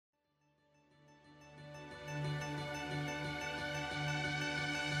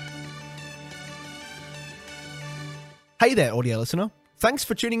Hey there, audio listener. Thanks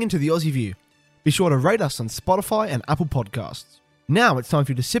for tuning into the Aussie View. Be sure to rate us on Spotify and Apple Podcasts. Now it's time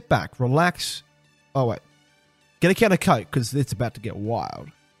for you to sit back, relax. Oh, wait. Get a can of Coke because it's about to get wild.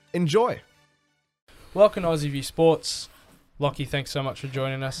 Enjoy. Welcome to Aussie View Sports. Lockie, thanks so much for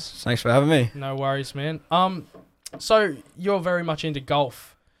joining us. Thanks for having me. No worries, man. So you're very much into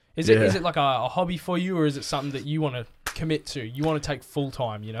golf. Is it like a hobby for you, or is it something that you want to commit to? You want to take full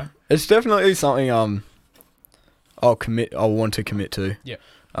time, you know? It's definitely something I'll want to commit to. Yeah.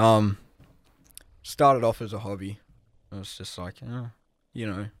 Started off as a hobby. It was just like,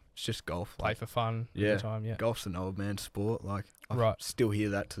 it's just golf. Play for fun. Yeah. Good time, yeah. Golf's an old man sport. Like, I Right. still hear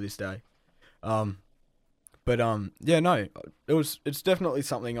that to this day. It's definitely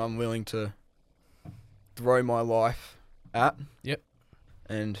something I'm willing to throw my life at. Yep.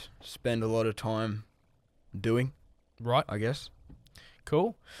 And spend a lot of time doing, Right. I guess.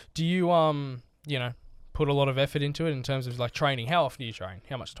 Cool. Do you, put a lot of effort into it in terms of like training? How often do you train?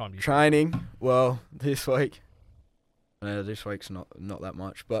 How much time do you Training, well, this week's not that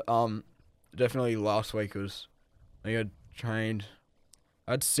much, but definitely last week I had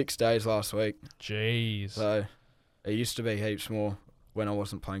 6 days last week. Jeez. So it used to be heaps more when I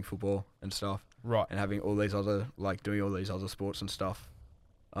wasn't playing football and stuff. Right. And having all these other, doing all these other sports and stuff.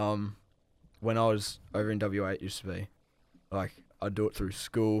 When I was over in WA, it used to be, I'd do it through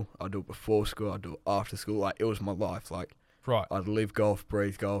school, I'd do it before school, I'd do it after school. It was my life. Right. I'd live golf,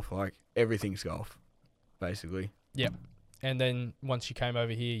 breathe golf, everything's golf, basically. Yep. And then once you came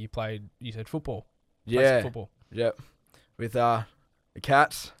over here, you said football. Played Yeah. some football. Yep. With the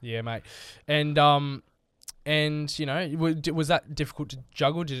Cats. Yeah, mate. And was that difficult to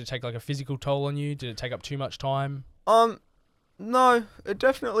juggle? Did it take like a physical toll on you? Did it take up too much time? No, it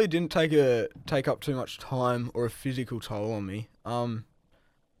definitely didn't take up too much time or a physical toll on me. I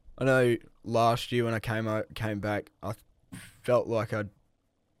know last year when I came back, I felt like I'd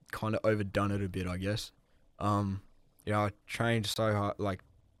kind of overdone it a bit, I guess. I trained so hard,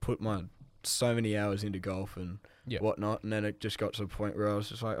 put so many hours into golf and whatnot, and then it just got to the point where I was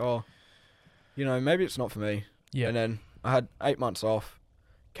just like, maybe it's not for me. Yeah. And then I had 8 months off,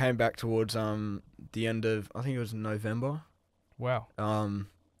 came back towards the end of, I think it was November. Wow.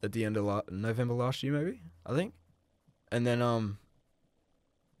 At the end of November last year, maybe, I think. And then, I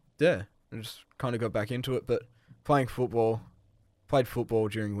just kind of got back into it. But played football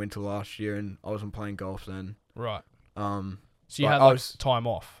during winter last year, and I wasn't playing golf then. Right. So you had time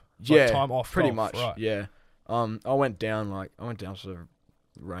off. Time off. Pretty golf, much. Right. Yeah. I went down to the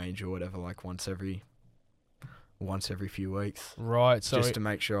range or whatever, once every few weeks. Right. So just to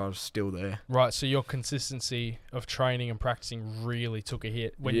make sure I was still there. Right. So your consistency of training and practicing really took a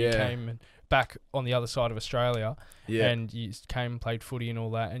hit when you came back on the other side of Australia. Yeah. And you came and played footy and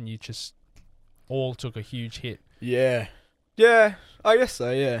all that, and you just all took a huge hit. Yeah. Yeah. I guess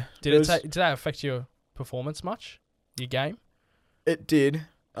so. Yeah. Did that affect your performance much? Your game? It did.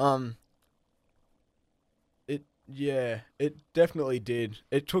 It definitely did.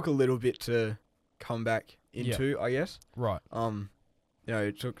 It took a little bit to come back into, I guess. Right.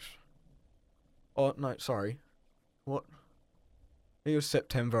 It took. Oh no, sorry. What? I think it was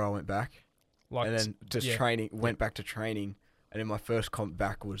September I went back, and then training. Went back to training, and then my first comp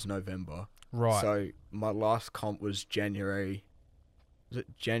back was November. Right. So my last comp was January. Was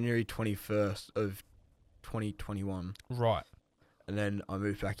it January 21st of 2021? Right. And then I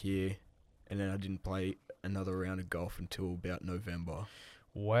moved back here, and then I didn't play another round of golf until about November.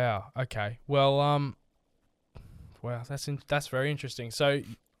 Wow. Okay. Well, wow, that's very interesting. So,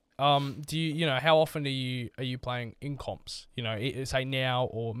 do you how often are you playing in comps? Say now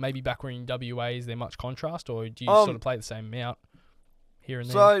or maybe back when you're in WA, is there much contrast, or do you sort of play the same amount here and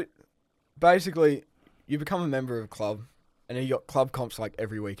there? So, basically, you become a member of a club, and you got club comps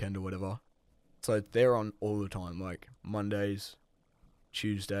every weekend or whatever. So they're on all the time, Mondays,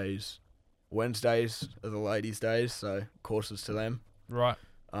 Tuesdays, Wednesdays are the ladies' days, so courses to them. Right.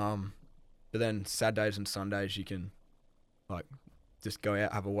 But then Saturdays and Sundays you can just go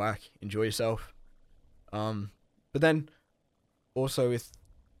out, have a whack, enjoy yourself. But then also with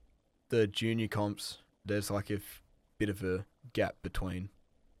the junior comps, there's a bit of a gap between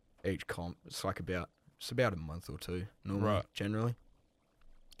each comp. It's about a month or two normally, right. Generally.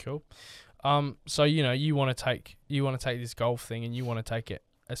 Cool. So you want to take this golf thing and you want to take it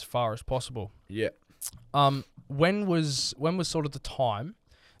as far as possible. Yeah. When was sort of the time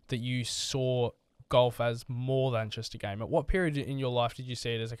that you saw golf as more than just a game? At what period in your life did you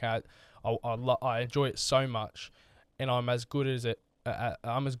see it as I enjoy it so much, and I'm as good at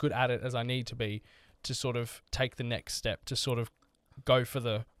it as I need to be to sort of take the next step, to sort of go for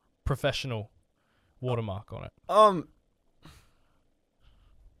the professional watermark on it?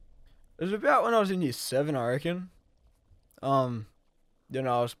 It was about when I was in year 7, I reckon. You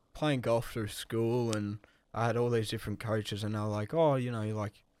know, I was playing golf through school, and I had all these different coaches, and they were like, "Oh, you know,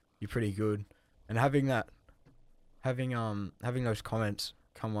 you're pretty good," and having those comments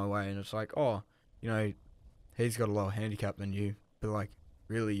come my way, and it's like, "Oh, you know, he's got a lower handicap than you, but like,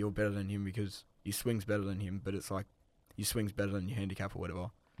 really, you're better than him because your swing's better than him, but it's like your swing's better than your handicap or whatever."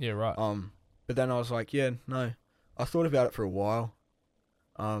 Yeah, right. But then I was like, yeah, no. I thought about it for a while.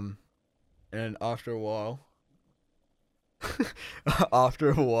 And after a while,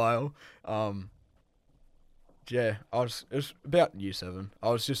 yeah, it was about year 7.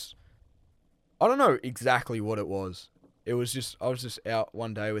 I don't know exactly what it was. I was just out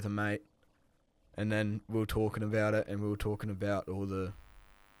one day with a mate, and then we were talking about it, and we were talking about all the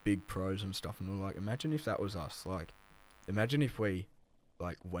big pros and stuff, and we were like, imagine if that was us. Like, imagine if we,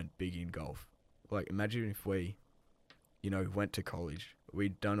 like, went big in golf. Like, imagine if we, you know, went to college.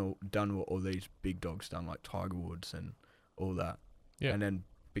 We'd done what all these big dogs done, like Tiger Woods and all that. Yeah. And then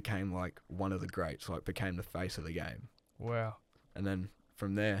became, like, one of the greats, like, became the face of the game. Wow. And then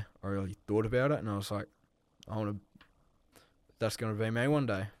from there, I really thought about it, and I was like, that's going to be me one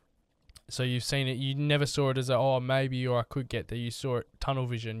day. So you've seen it. You never saw it as maybe, or I could get there. You saw it tunnel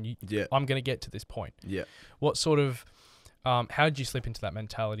vision. Yeah. I'm going to get to this point. Yeah. What sort of, how did you slip into that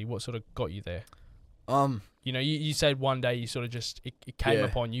mentality? What sort of got you there? You know, you said one day you sort of just, it came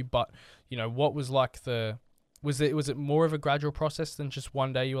upon you, but, you know, what was like was it more of a gradual process than just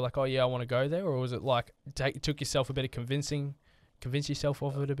one day you were like, oh yeah, I want to go there? Or was it like, it took yourself a bit of convince yourself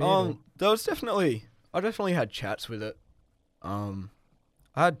of it a bit? I definitely had chats with it. I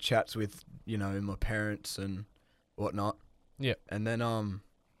had chats with, you know, my parents and whatnot. Yeah. And then, and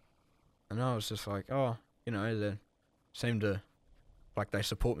I was just like, oh, you know, they seem to, like, they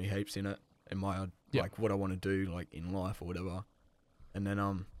support me heaps in it, in my, like, what I want to do, like, in life or whatever. And then,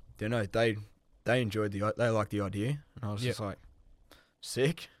 you know, they enjoyed they liked the idea, and I was just like,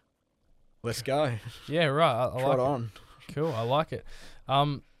 sick, let's go. Yeah, right. I Trot like on. it. Cool. I like it.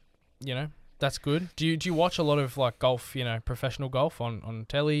 You know, that's good. Do you watch a lot of like golf, you know, professional golf on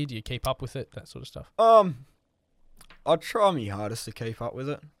telly? Do you keep up with it, that sort of stuff? I try my hardest to keep up with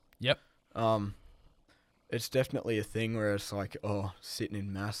it. Yep. It's definitely a thing where it's like, oh, sitting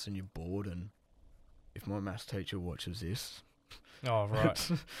in maths and you're bored, and if my maths teacher watches this, oh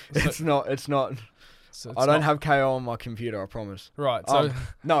right, it's not. So I don't have KO on my computer, I promise. Right. So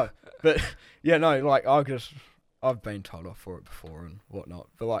no, but yeah, no, like I've been told off for it before and whatnot,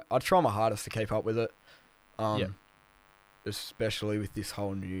 but like I try my hardest to keep up with it. Especially with this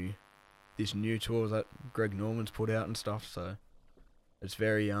new tour that Greg Norman's put out and stuff. So it's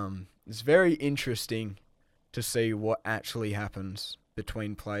very interesting to see what actually happens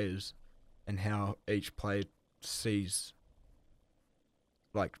between players and how each player sees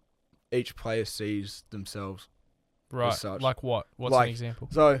themselves. right. Such. Like what? What's Like, an example?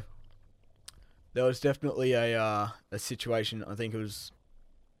 So there was definitely a situation. I think it was,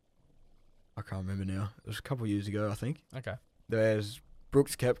 I can't remember now. It was a couple of years ago, I think. Okay. There's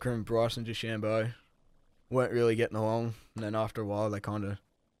Brooks Koepka and Bryson DeChambeau weren't really getting along, and then after a while they kind of,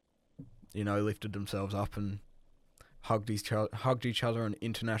 you know, lifted themselves up and hugged each other on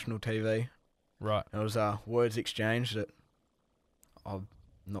international TV. Right. It was words exchanged that I'm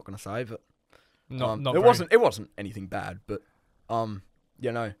not gonna say, but it wasn't anything bad, but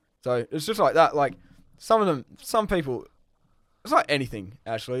you know. So it's just like that. Like some people, it's like anything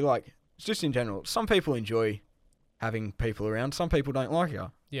actually. Like it's just in general. Some people enjoy having people around. Some people don't like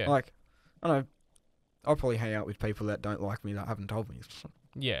you. Yeah. Like I don't know. I'll probably hang out with people that don't like me that haven't told me.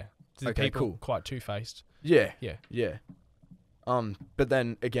 Yeah. Okay, people cool. Quite two-faced. Yeah. Yeah. Yeah. But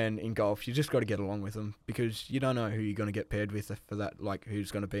then again, in golf, you just got to get along with them because you don't know who you're going to get paired with for that, like who's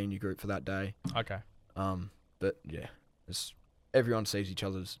going to be in your group for that day. Okay. But yeah, everyone sees each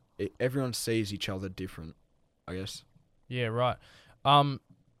other different, I guess. Yeah. Right.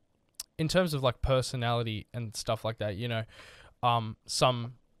 In terms of like personality and stuff like that, you know,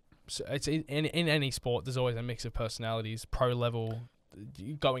 it's in any sport. There's always a mix of personalities. Pro level,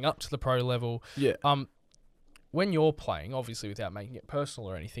 going up to the pro level. Yeah. When you're playing, obviously without making it personal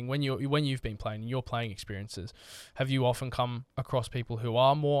or anything, when you've been playing, your playing experiences, have you often come across people who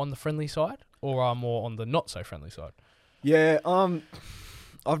are more on the friendly side or are more on the not so friendly side? Yeah.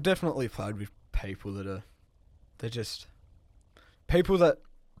 I've definitely played with people they're just people that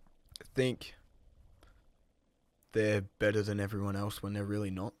think they're better than everyone else when they're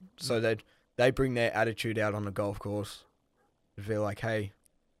really not. So they bring their attitude out on the golf course. They feel like, hey,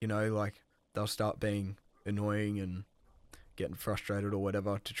 you know, like they'll start being annoying and getting frustrated or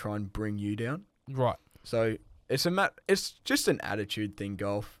whatever to try and bring you down. Right. So it's just an attitude thing,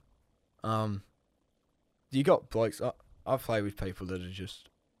 golf. You got blokes. I've played with people that are just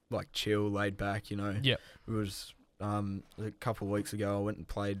like chill, laid back. You know. Yep. It was a couple of weeks ago. I went and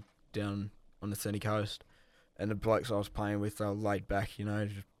played down on the sunny coast, and the blokes I was playing with, they were laid back. You know,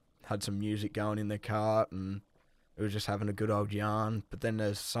 just had some music going in their cart, and it was just having a good old yarn. But then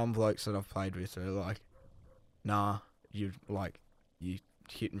there's some blokes that I've played with that are like, nah, you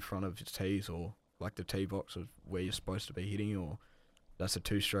hit in front of your tees, or like the tee box of where you're supposed to be hitting, or that's a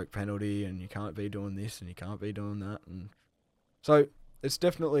 2-stroke penalty and you can't be doing this and you can't be doing that. And so it's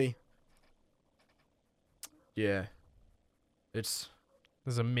definitely, yeah, there's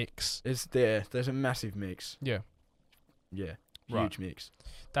a mix. There's a massive mix. Yeah. Yeah. Right. Huge mix.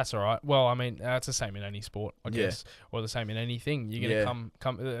 That's all right. Well, I mean, it's the same in any sport, I guess, or the same in anything. You're going to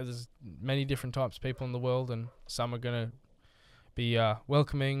come. There's many different types of people in the world, and some are going to be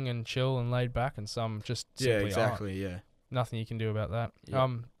welcoming and chill and laid back, and some just simply exactly. aren't. Yeah. Nothing you can do about that. Yeah.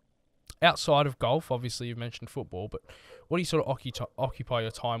 Outside of golf, obviously you've mentioned football, but what do you sort of occupy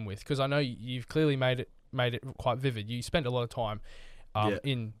your time with? Because I know you've clearly made it quite vivid. You spend a lot of time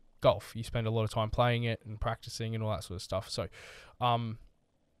in golf. You spend a lot of time playing it and practicing and all that sort of stuff. So,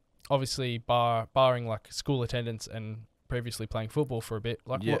 obviously, barring like school attendance and previously playing football for a bit,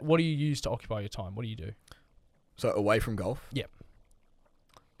 like what do you use to occupy your time? What do you do? So away from golf? Yep.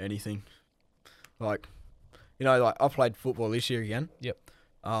 Anything. Like, you know, like I played football this year again. Yep.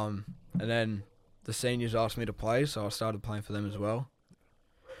 And then the seniors asked me to play, so I started playing for them as well.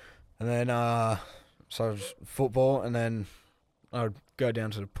 And then, so it was football, and then I'd go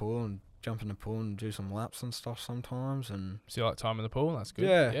down to the pool and jump in the pool and do some laps and stuff sometimes. And so you like time in the pool? That's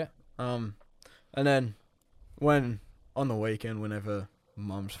good. Yeah. And then when on the weekend, whenever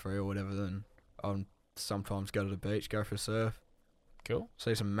mum's free or whatever, then I'll sometimes go to the beach, go for a surf. Cool.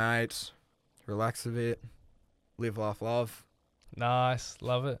 See some mates, relax a bit, live, laugh, love. Nice,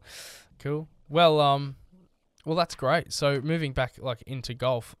 love it. Cool. Well, that's great. So moving back like into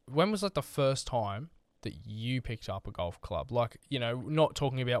golf, when was like the first time that you picked up a golf club? Like, you know, not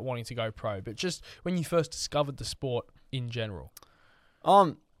talking about wanting to go pro, but just when you first discovered the sport in general.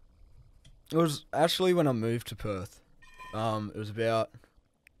 It was actually when I moved to Perth. It was about,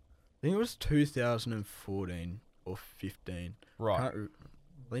 I think it was 2014 or 15. Right. I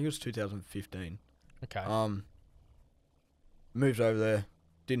think it was 2015. Okay. Moved over there,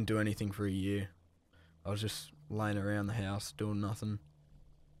 didn't do anything for a year. I was just laying around the house doing nothing.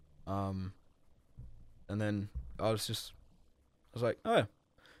 And then I was like, oh,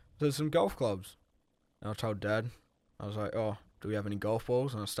 there's some golf clubs. And I told Dad, I was like, oh, do we have any golf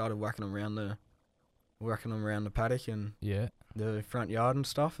balls? And I started whacking them around the paddock and the front yard and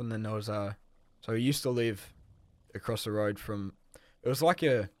stuff. And then there was so we used to live across the road from, so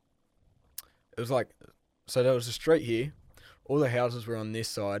there was a street here. All the houses were on this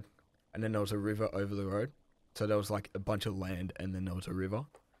side, and then there was a river over the road. So there was like a bunch of land, and then there was a river.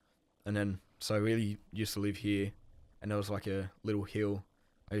 And then, so we used to live here, and there was like a little hill.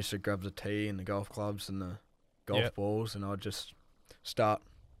 I used to grab the tee and the golf clubs and the golf balls, and I'd just start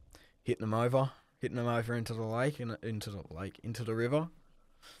hitting them over into the lake, and into the river.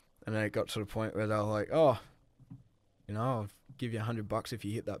 And then it got to the point where they were like, oh, you know, I'll give you $100 if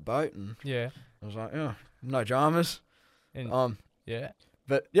you hit that boat. And I was like, oh, no dramas. And,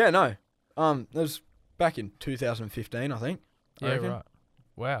 But yeah, no. It was back in 2015, I think. Yeah, right.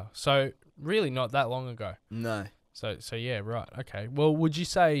 Wow. So really not that long ago. No. So yeah, right. Okay. Well, would you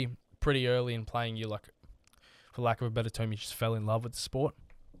say pretty early in playing you, like, for lack of a better term, you just fell in love with the sport?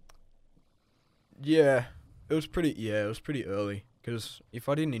 Yeah. It was pretty early. Because if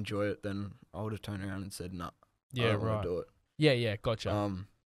I didn't enjoy it, then I would have turned around and said, nah, I don't want to do it. Yeah, gotcha.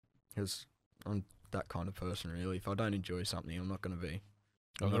 Because I'm that kind of person, really. If I don't enjoy something, I'm not going to be.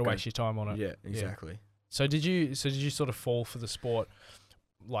 I'm not going to waste your time on it. Yeah, exactly. So did you sort of fall for the sport,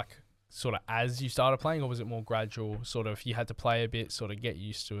 like, sort of as you started playing, or was it more gradual, sort of you had to play a bit, sort of get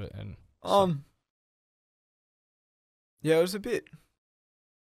used to it? And yeah, it was a bit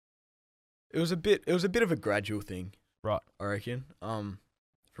of a gradual thing. Right. I reckon. From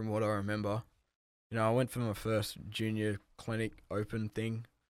what I remember. You know, I went for my first junior clinic open thing.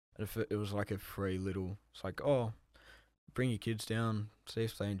 And it was like a free little, it's like, oh, bring your kids down, see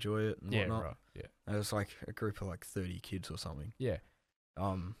if they enjoy it and whatnot. Right. Yeah. And it was like a group of like 30 kids or something. Yeah.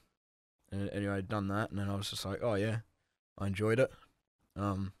 And anyway, I'd done that, and then I was just like, oh yeah, I enjoyed it.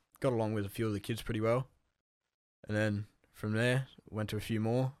 Got along with a few of the kids pretty well. And then from there, went to a few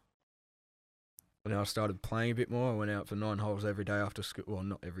more. And then I started playing a bit more. I went out for 9 holes every day after school. Well,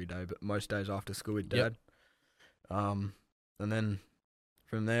 not every day, but most days after school with Dad. And then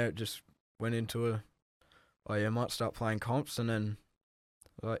from there, it just went into I might start playing comps. And then,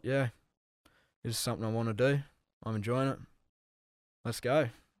 like, yeah, It's something I want to do. I'm enjoying it. Let's go.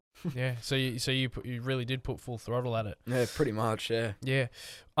 Yeah. So you really did put full throttle at it. Yeah, pretty much. Yeah. Yeah.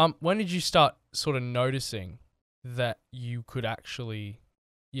 When did you start sort of noticing that you could actually,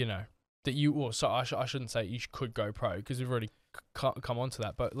 that you, or so I shouldn't say you could go pro because we've already come on to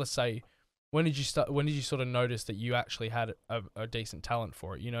that. But let's say, when did you sort of notice that you actually had a decent talent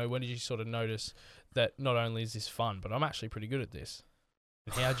for it? When did you sort of notice that not only is this fun, but I'm actually pretty good at this?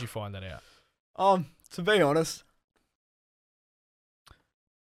 And how did you find that out? To be honest,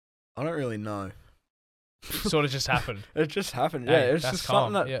 I don't really know. It sort of just happened. It just happened. Hey, Yeah, it's that's just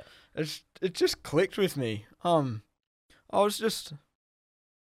calm. something that it just clicked with me. I was just,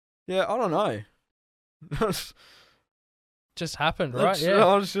 yeah, I don't know. Just happened, right? Yeah.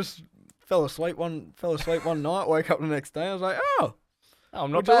 I was just fell asleep one night. Woke up the next day. I was like, oh,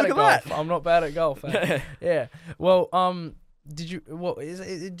 I'm not would you bad look at at golf. that? I'm not bad at golf. yeah. Yeah. Well, did you? Well,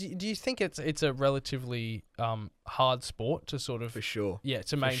 do you think it's a relatively hard sport to sort of For sure.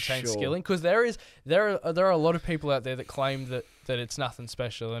 to maintain sure. skilling? Because there are a lot of people out there that claim that it's nothing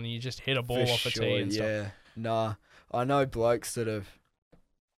special and you just hit a ball For off a sure, tee and stuff. yeah. Nah, I know blokes that have.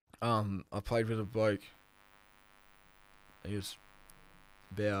 I played with a bloke. He was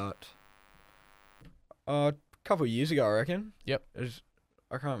about a couple of years ago, I reckon. Yep.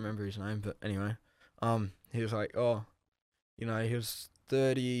 I can't remember his name, but anyway, he was like, oh, he was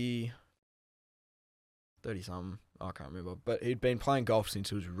 30 something. I can't remember, but he'd been playing golf since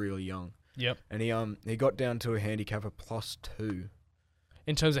he was really young. Yep. And he got down to a handicap of +2.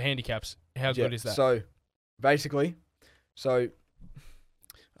 In terms of handicaps, how good is that? So, basically, I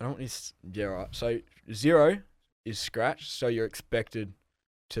don't want this. Yeah, right. So 0 is scratch, so you're expected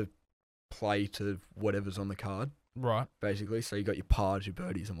to play to whatever's on the card, Right. basically. So you got your pars, your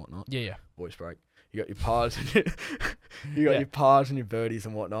birdies, and whatnot. Yeah. Voice break. You got your pars, your pars and your birdies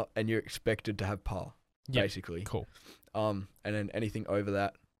and whatnot, and you're expected to have par, Yep. basically. Cool. And then anything over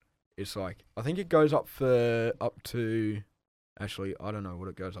that, it's like, I think it goes up to. Actually, I don't know what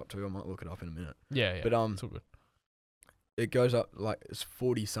it goes up to. I might look it up in a minute. Yeah. But it's all good. it goes up like it's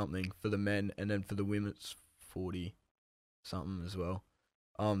 40 something for the men, and then for the women it's 40 something as well.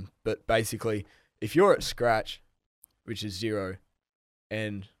 But basically, if you're at scratch, which is 0,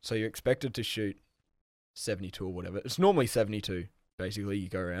 and so you're expected to shoot 72 or whatever. It's normally 72. Basically, you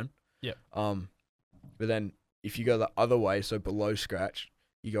go around. Yep. But then if you go the other way, so below scratch,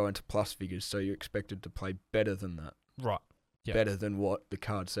 you go into plus figures. So you're expected to play better than that. Right. Yep. Better than what the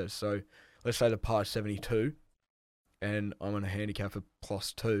card says. So let's say the par is 72, and I'm on a handicap of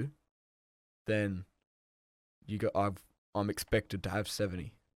 +2, then I'm expected to have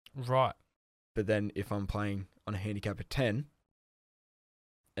 70. Right. But then if I'm playing on a handicap of 10,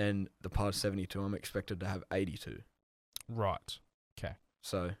 and the par is 72, I'm expected to have 82. Right.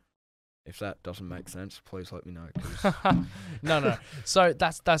 So if that doesn't make sense, please let me know. 'Cause No. So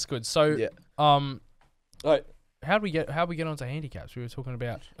that's good. So yeah. Like, how'd we get onto handicaps? We were talking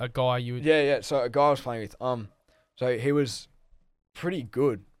about a guy you would. Yeah. So a guy I was playing with, so he was pretty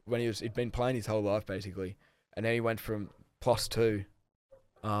good when he'd been playing his whole life basically, and then he went from +2,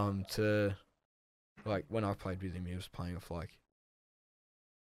 to, like, when I played with him, he was playing off like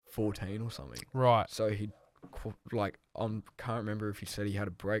 14 or something. Right. So can't remember if he said he had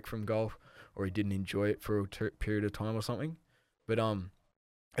a break from golf or he didn't enjoy it for a period of time or something, but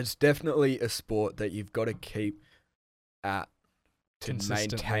it's definitely a sport that you've got to keep at to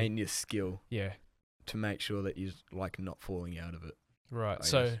maintain your skill. Yeah. To make sure that you're like not falling out of it. Right. I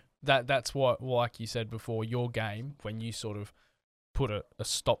So guess. that's what, like you said before, your game, when you sort of put a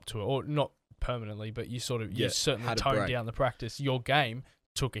stop to it, or not permanently, but you certainly had a toned break. down the practice. Your game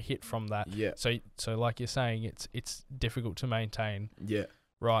took a hit from that. Yeah. So like you're saying, it's difficult to maintain. Yeah.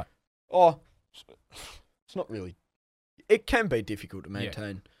 Right. Oh, it's not really. It can be difficult to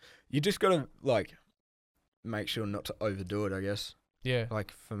maintain. You just got to like make sure not to overdo it, I guess. Yeah.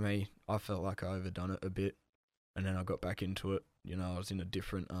 Like for me, I felt like I overdone it a bit, and then I got back into it. I was in a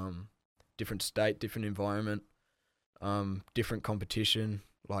different state, different environment, different competition.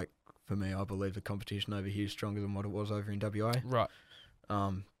 Like for me, I believe the competition over here is stronger than what it was over in WA. Right.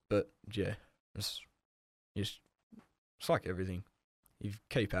 But yeah, it's like everything. You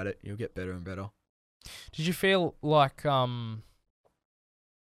keep at it, you'll get better and better. Did you feel like I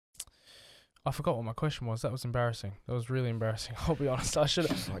forgot what my question was. That was embarrassing. That was really embarrassing. I'll be honest. I should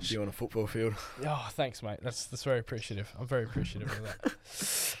have. Like you on a football field. Oh, thanks, mate. That's very appreciative. I'm very appreciative of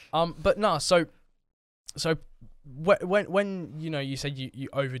that. But no. So when you said you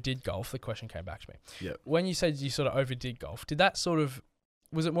overdid golf, the question came back to me. Yeah. When you said you sort of overdid golf, did that sort of,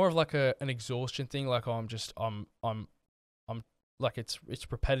 was it more of like an exhaustion thing? Like, oh, I'm like it's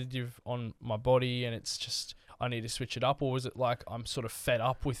repetitive on my body and it's just I need to switch it up, or is it like I'm sort of fed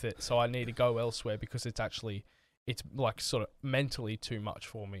up with it, so I need to go elsewhere because it's like sort of mentally too much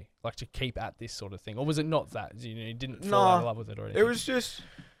for me, like to keep at this sort of thing? Or was it not that? You didn't fall out of love with it or anything? It was just,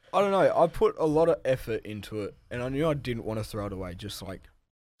 I don't know, I put a lot of effort into it and I knew I didn't want to throw it away, just like,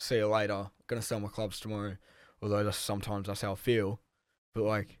 see you later, gonna sell my clubs tomorrow, although sometimes that's how I feel. But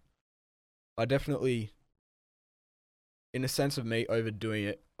like, I definitely, in the sense of me overdoing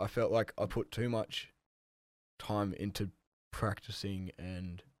it, I felt like I put too much time into practicing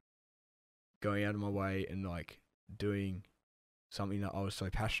and going out of my way and like doing something that I was so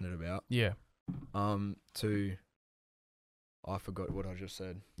passionate about. Yeah. I forgot what I just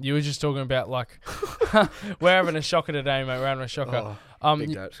said. You were just talking about like, we're having a shocker today, mate. We're having a shocker.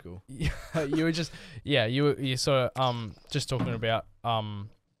 Big day at school. You were just, you sort of just talking about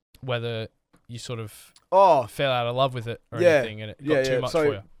whether you sort of fell out of love with it or anything, and it got too much for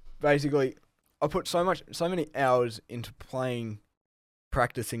you. Basically, I put so many hours into playing,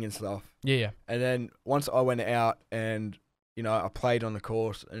 practicing and stuff. Yeah. And then once I went out and, you know, I played on the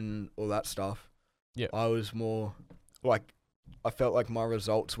course and all that stuff, I was more like, I felt like my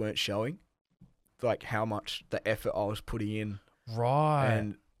results weren't showing, like how much the effort I was putting in. Right.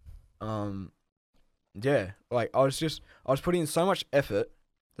 And, like I was putting in so much effort,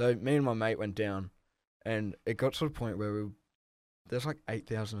 though me and my mate went down and it got to the point where there's like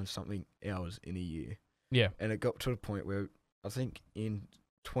 8,000 and something hours in a year. Yeah. And it got to the point where I think in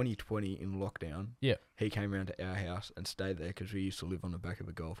 2020 in lockdown, he came around to our house and stayed there because we used to live on the back of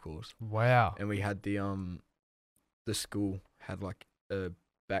a golf course. Wow. And we had the school had like a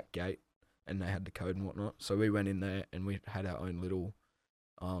back gate and they had the code and whatnot. So we went in there and we had our own little,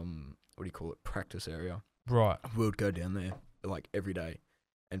 practice area. Right. We would go down there like every day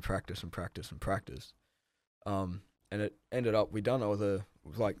and practice and practice and practice. And it ended up, we done all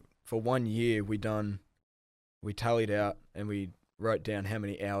for 1 year, we tallied out and we wrote down how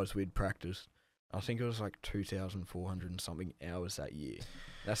many hours we'd practiced. I think it was like 2,400 and something hours that year.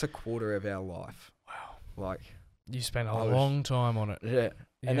 That's a quarter of our life. Wow. Like, you spent a long time on it. Yeah.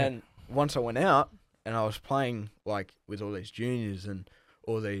 And then once I went out and I was playing like with all these juniors and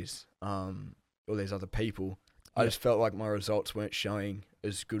all these other people, I just felt like my results weren't showing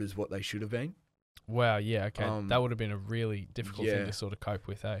as good as what they should have been. Wow, yeah, okay. That would have been a really difficult thing to sort of cope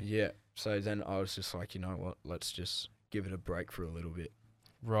with, eh? Yeah. So then I was just like, you know what, let's just give it a break for a little bit.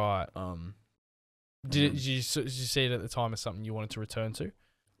 Right. Did you see it at the time as something you wanted to return to?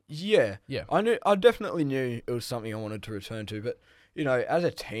 Yeah. Yeah. I definitely knew it was something I wanted to return to, but you know, as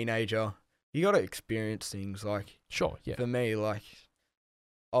a teenager, you got to experience things like. Sure. Yeah. For me, like,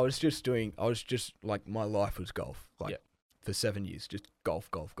 I was just like, my life was golf. Like, for 7 years, just golf.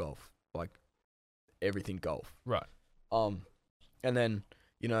 Like, everything golf. Right. And then,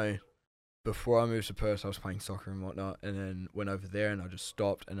 you know, before I moved to Perth, I was playing soccer and whatnot, and then went over there and I just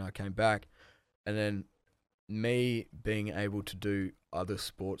stopped and I came back. And then me being able to do other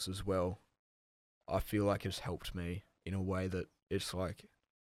sports as well, I feel like it's helped me in a way that it's like,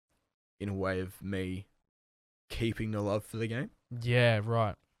 in a way of me keeping the love for the game. Yeah,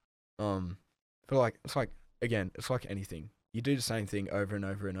 right. But like, it's like anything. You do the same thing over and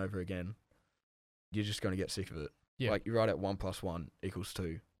over and over again, you're just going to get sick of it. Yeah. Like, you write out 1 + 1 =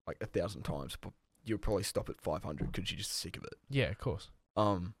 2, like 1,000 times, but you'll probably stop at 500 because you're just sick of it. Yeah, of course.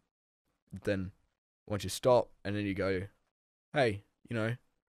 Then once you stop and then you go, hey, you know,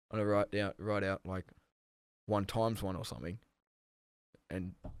 I'm going to write out like 1 × 1 or something.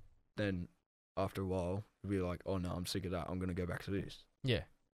 And then after a while, you'll be like, oh no, I'm sick of that. I'm going to go back to this. Yeah.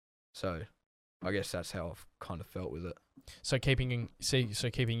 So I guess that's how I've kind of felt with it. So keeping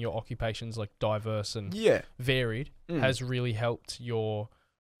your occupations like diverse and varied has really helped your,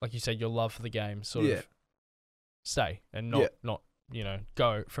 like you said, your love for the game sort of stay and not you know,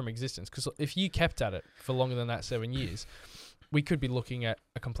 go from existence. Because if you kept at it for longer than that 7 years, we could be looking at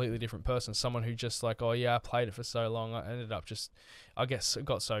a completely different person. Someone who just like, oh yeah, I played it for so long, I ended up just, I guess,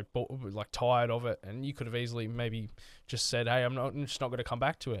 got so tired of it, and you could have easily maybe just said, hey, I'm just not going to come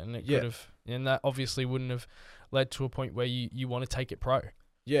back to it, and it could have, and that obviously wouldn't have led to a point where you want to take it pro.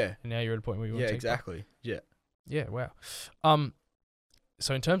 Yeah. And now you're at a point where you want to take exactly. it pro. Yeah. Yeah. Wow.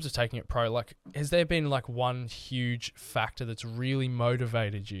 So in terms of taking it pro, like, has there been like one huge factor that's really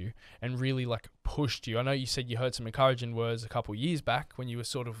motivated you and really like pushed you? I know you said you heard some encouraging words a couple of years back when you were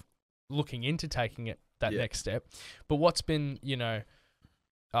sort of looking into taking it that next step, but what's been, you know,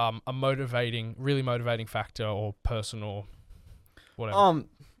 a really motivating factor or person or whatever?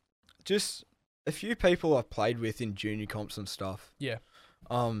 Just a few people I've played with in junior comps and stuff. Yeah.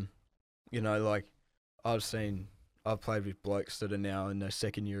 You know, like, I've seen I've played with blokes that are now in their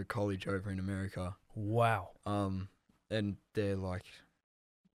second year of college over in America. Wow. And they're like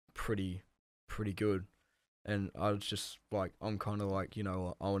pretty good. And I was just like, I'm kind of like, you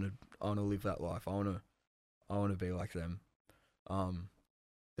know, I want to live that life. I want to be like them.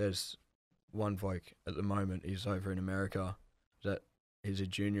 There's one bloke at the moment. He's over in America. That he's a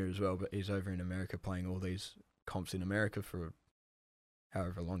junior as well, but he's over in America playing all these comps in America for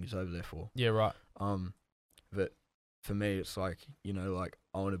however long he's over there for. Yeah, right. But for me, it's like, you know, like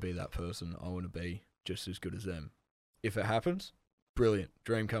I want to be that person. I want to be just as good as them. If it happens, brilliant,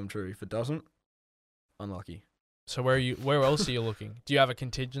 dream come true. If it doesn't, unlucky. So where else are you looking? Do you have a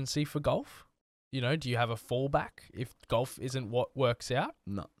contingency for golf? You know, do you have a fallback if golf isn't what works out?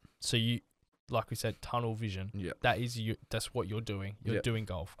 No. So you, like we said, tunnel vision. Yeah. That's what you're doing. You're doing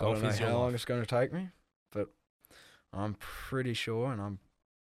golf. I Golf don't know is your how long life. it's going to take me, but I'm pretty sure and I'm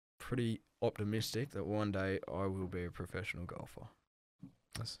pretty optimistic that one day I will be a professional golfer.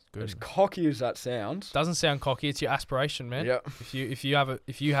 That's good. As cocky as that sounds. Doesn't sound cocky. It's your aspiration, man. Yeah. If you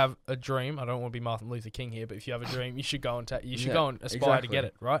have a dream, I don't want to be Martin Luther King here, but if you have a dream, you should go and go and aspire to get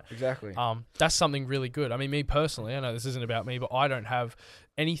it, right? Exactly. That's something really good. I mean, me personally, I know this isn't about me, but I don't have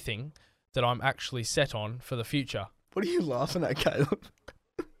anything that I'm actually set on for the future. What are you laughing at, Caleb?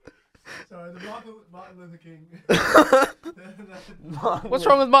 Sorry, the Martin Luther King. What's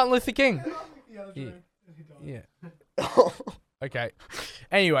wrong with Martin Luther King? Yeah. Okay.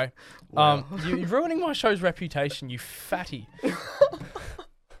 Anyway, Wow. you're ruining my show's reputation, you fatty.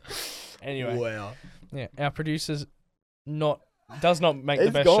 Anyway, Wow. yeah, our producer's does not make the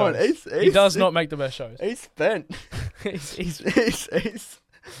He's best gone. shows. He He's does not make the best shows. He's spent. He's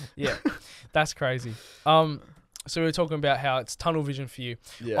yeah, that's crazy. So we were talking about how it's tunnel vision for you.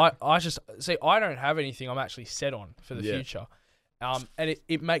 Yeah. I just see I don't have anything I'm actually set on for the future. And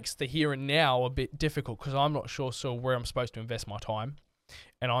it makes the here and now a bit difficult because I'm not sure where I'm supposed to invest my time.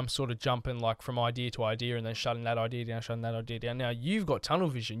 And I'm sort of jumping like from idea to idea and then shutting that idea down. Now you've got tunnel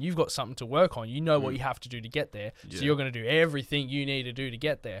vision. You've got something to work on. You know what you have to do to get there. Yeah. So you're going to do everything you need to do to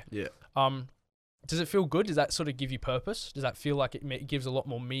get there. Yeah. Does it feel good? Does that sort of give you purpose? Does that feel like it gives a lot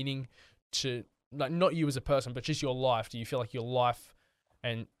more meaning to, like, not you as a person, but just your life? Do you feel like your life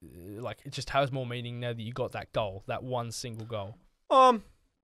and like it just has more meaning now that you got that goal, that one single goal? I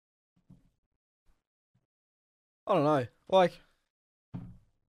don't know. Like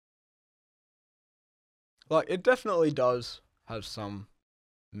it definitely does have some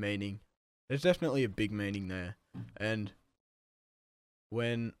meaning. There's definitely a big meaning there. And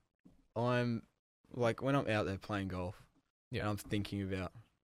when I'm out there playing golf, and I'm thinking about,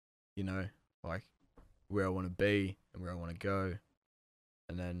 you know, like where I want to be and where I want to go,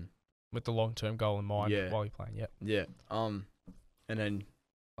 and then With the long-term goal in mind while you're playing, yeah. And then,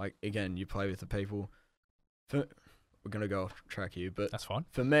 like, again, you play with the people. We're going to go off track here, but that's fine.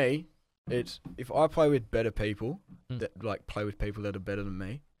 for me, it's if I play with better people, play with people that are better than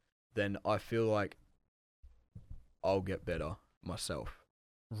me, then I feel like I'll get better myself.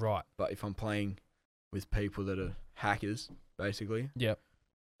 Right. But if I'm playing with people that are hackers, basically,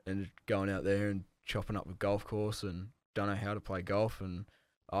 and going out there and chopping up the golf course and don't know how to play golf and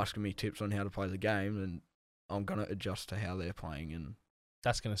asking me tips on how to play the game, then I'm gonna adjust to how they're playing, and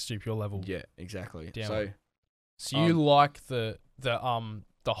that's gonna stoop your level. Yeah, exactly. Down. So you like the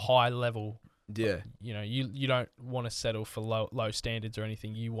high level. Yeah. You know, you don't want to settle for low standards or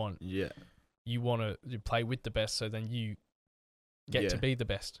anything. You want to play with the best, so then you get to be the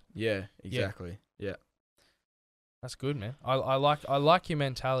best. Yeah, exactly. Yeah. That's good, man. I like your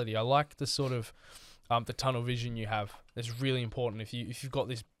mentality. I like the sort of the tunnel vision you have. It's really important. If you've got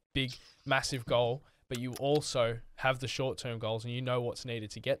this big, massive goal, but you also have the short-term goals and you know what's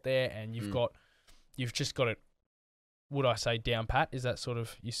needed to get there, and you've just got it. Would I say down pat? Is that sort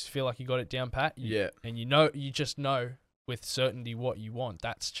of, you feel like you got it down pat? And you just know with certainty what you want.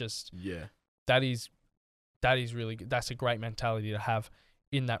 That's just that is really good. That's a great mentality to have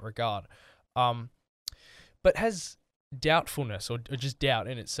in that regard. But has doubtfulness or just doubt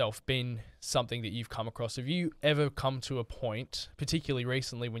in itself been something that you've come across? Have you ever come to a point, particularly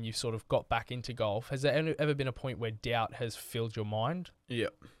recently when you've sort of got back into golf, has there ever been a point where doubt has filled your mind? Yeah,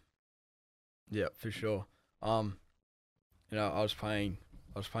 for sure. You know, I was playing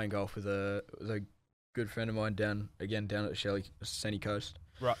golf with a good friend of mine down at Sunny Coast.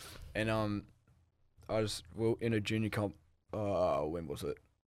 Right. And I was in a junior comp. When was it?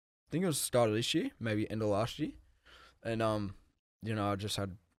 I think it was the start of this year, maybe end of last year. And you know, I just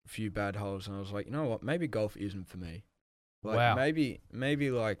had a few bad holes, and I was like, you know what? Maybe golf isn't for me. Like, wow.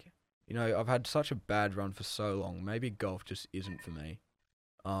 Maybe like, you know, I've had such a bad run for so long. Maybe golf just isn't for me.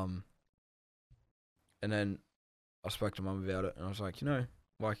 And then I spoke to Mum about it, and I was like,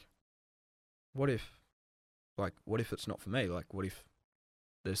 like, what if it's not for me? Like, what if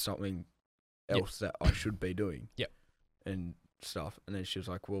there's something else that I should be doing? Yep. And stuff. And then she was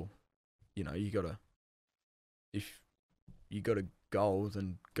like, well, if you got a goal,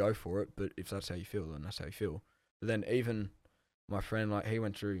 then go for it. But if that's how you feel, then that's how you feel. But then even my friend, like, he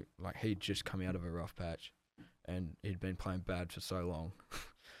went through, like, he'd just come out of a rough patch, and he'd been playing bad for so long.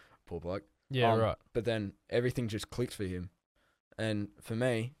 Poor bloke. Yeah, right. But then everything just clicked for him. And for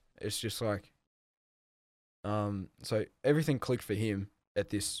me, it's just like, so everything clicked for him at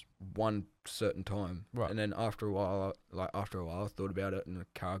this one certain time. Right. And then after a while, I thought about it in the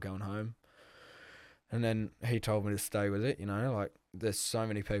car going home. And then he told me to stay with it, like, there's so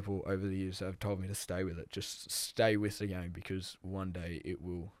many people over the years that have told me to stay with it. Just stay with the game, because one day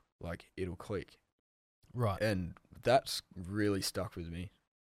it'll click. Right. And that's really stuck with me.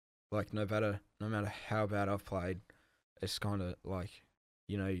 Like, no matter how bad I've played, it's kind of like,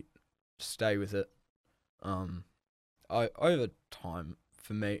 stay with it. Over time,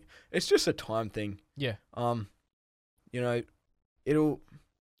 for me, it's just a time thing. Yeah.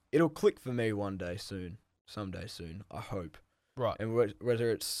 It'll click for me one day soon, someday soon, I hope. Right. And whether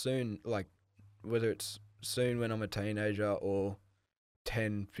it's soon when I'm a teenager or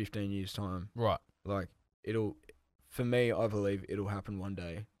 10, 15 years time. Right. Like, for me, I believe it'll happen one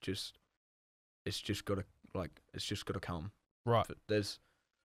day. It's just gotta come. Right.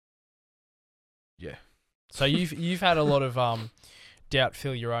 Yeah. So you've had a lot of doubt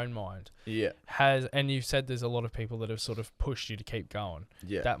fill your own mind. Yeah. And you've said there's a lot of people that have sort of pushed you to keep going.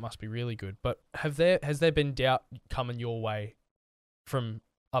 Yeah. That must be really good. But has there been doubt coming your way from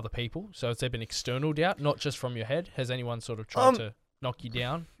other people? So has there been external doubt, not just from your head? Has anyone sort of tried to knock you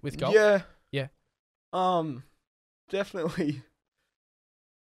down with golf? Yeah. Yeah. Definitely.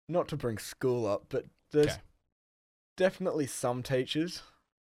 Not to bring school up, but there's definitely some teachers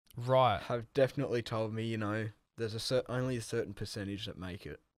right have definitely told me, there's only a certain percentage that make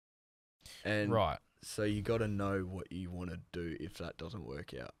it. And right. So you got to know what you want to do if that doesn't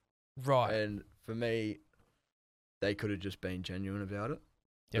work out. Right. And for me, they could have just been genuine about it.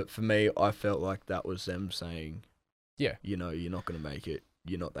 Yep. But for me, I felt like that was them saying, yeah, you're not going to make it.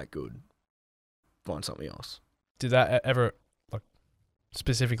 You're not that good. Find something else. Did that ever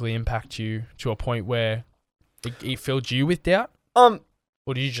specifically impact you to a point where it filled you with doubt? Or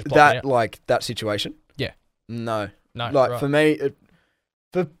did you just block it out? That situation? Yeah. No. Right. For me,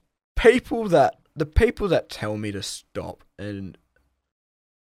 the people that tell me to stop and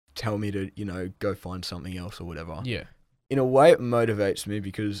tell me to, go find something else or whatever. Yeah. In a way, it motivates me,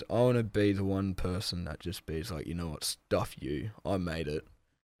 because I want to be the one person that just be like, you know what, stuff you. I made it.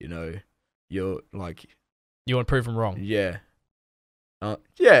 You're like... You want to prove them wrong? Yeah.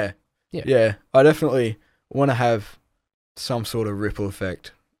 Yeah. I definitely want to have some sort of ripple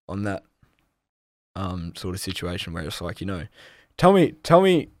effect on that sort of situation where it's like, tell me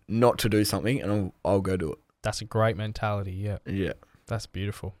not to do something and I'll go do it. That's a great mentality. Yeah. Yeah. That's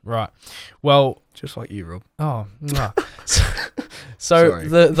beautiful. Right. Well, just like you, Rob. Oh, no. So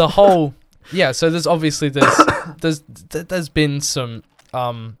the whole so there's obviously there's been some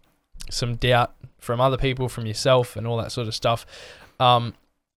doubt from other people, from yourself, and all that sort of stuff. But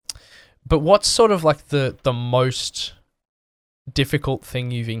what's sort of like the most difficult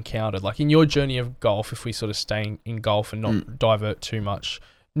thing you've encountered, like in your journey of golf, if we sort of stay in golf and not divert too much,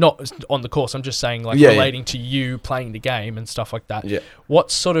 not on the course, I'm just saying relating to you playing the game and stuff like that. Yeah.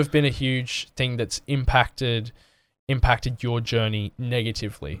 What's sort of been a huge thing that's impacted your journey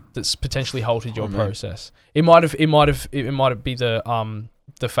negatively, that's potentially halted your process? It might be the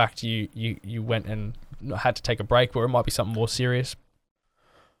fact you went and had to take a break, or it might be something more serious.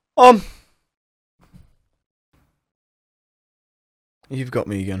 You've got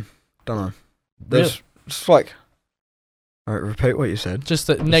me again. Don't know. Really? Just like... All right, repeat what you said. Just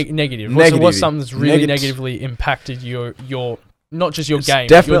the negative. Negative. What's something that's really negatively impacted your not just your game,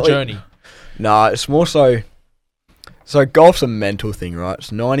 definitely, your journey? Nah, it's more so... So golf's a mental thing, right? It's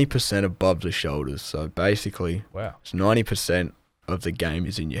 90% above the shoulders. So basically, it's 90% of the game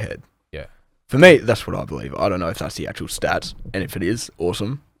is in your head. Yeah. For me, that's what I believe. I don't know if that's the actual stats, and if it is,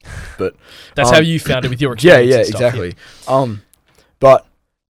 awesome. But that's how you found it with your experience. Yeah, and stuff, exactly. Yeah. But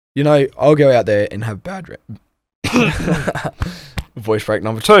I'll go out there and have bad voice break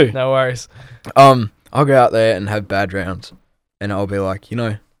number 2. No worries. I'll go out there and have bad rounds, and I'll be like,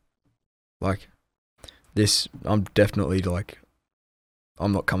 like this. I'm definitely like,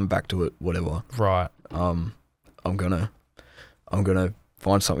 I'm not coming back to it. Whatever. Right. I'm gonna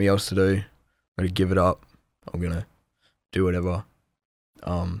find something else to do. I'm gonna give it up. I'm gonna do whatever.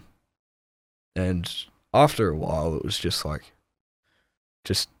 And after a while, it was just like,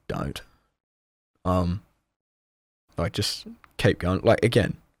 just don't. Like, just keep going. Like,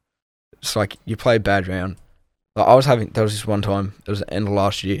 again, it's like you play a bad round. Like, there was this one time, it was the end of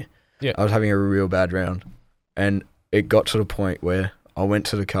last year. Yeah. I was having a real bad round. And it got to the point where I went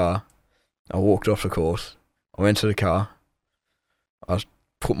to the car. I walked off the course. I went to the car. I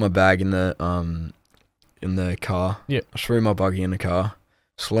put my bag in the car. Yeah. I threw my buggy in the car,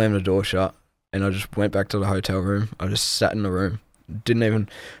 slammed the door shut, and I just went back to the hotel room. I just sat in the room.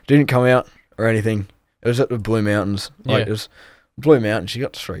 Didn't come out or anything. It was at the Blue Mountains. Like, it was Blue Mountains. You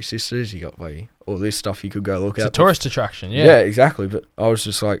got 3 sisters. You got like all this stuff you could go look at. It's a tourist attraction, yeah. Yeah, exactly. But I was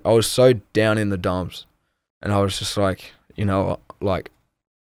just like, I was so down in the dumps, and I was just like, you know, like,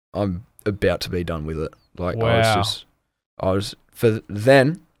 I'm about to be done with it. Like, Wow. It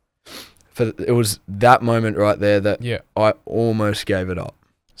was that moment right there that Yeah. I almost gave it up.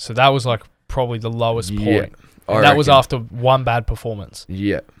 So that was like probably the lowest point. I And that was reckon. after one bad performance.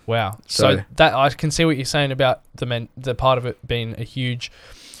 Yeah. Wow. So So- that I can see what you're saying about the part of it being a huge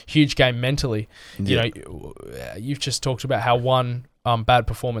game mentally. You know, you've just talked about how one bad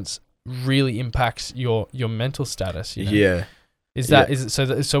performance really impacts your mental status. You know? Yeah. Is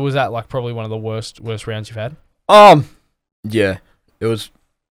it so? Was that like probably one of the worst rounds you've had? Yeah. It was.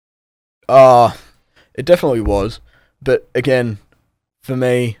 It definitely was, but again, for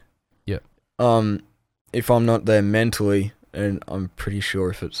me. Yeah. If I'm not there mentally, and I'm pretty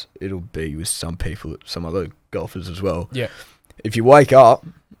sure it'll be with some people, some other golfers as well. Yeah. If you wake up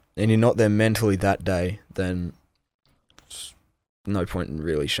and you're not there mentally that day, then it's no point in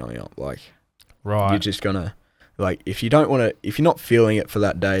really showing up. Like, Right. you're just gonna, like, if you're not feeling it for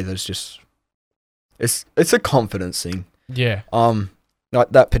that day, there's just, it's a confidence thing. Yeah.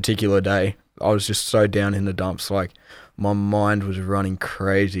 Like that particular day, I was just so down in the dumps. Like, my mind was running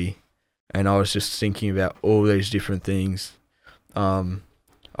crazy, and I was just thinking about all these different things. I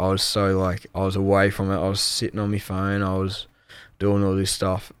was so like, I was away from it. I was sitting on my phone. I was doing all this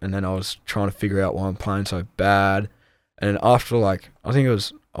stuff, and then I was trying to figure out why I'm playing so bad. And after, like, I think it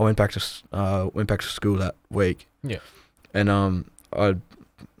was, I went back to school that week. Yeah. And I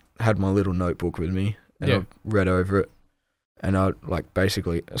had my little notebook with me, and Yeah. I read over it, and I like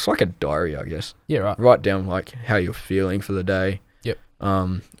basically, it's like a diary, I guess. Yeah. Right. Write down like how you're feeling for the day. Yep.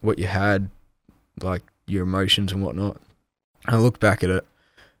 What you had, like your emotions and whatnot. And I looked back at it,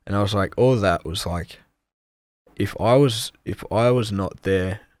 and I was like, all that was like, if I was not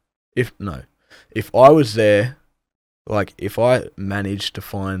there, if I was there, like if I managed to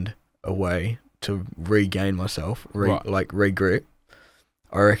find a way to regain myself, Right. like regroup,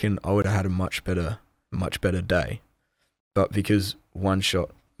 I reckon I would have had a much better day. But because for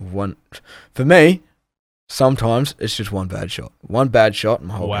me, sometimes it's just one bad shot. One bad shot and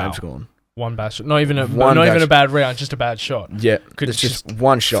my whole Wow. game's gone. One bad shot. Not even a One bad round. Just a bad shot. Yeah, Could it's just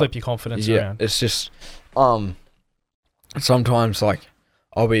one shot. Flip your confidence Yeah, around. it's just sometimes like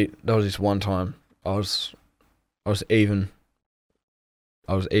there was this one time I was even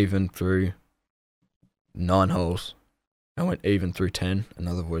through 9 holes. I went even through 10,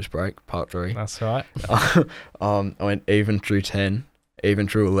 another voice break, part 3. That's right. I went even through 10, even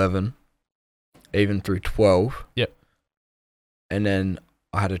through 11, even through 12. Yep. And then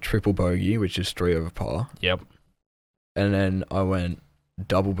I had a triple bogey, which is 3 over par. Yep. And then I went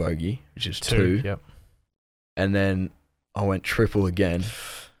double bogey, which is 2. Yep. And then I went triple again.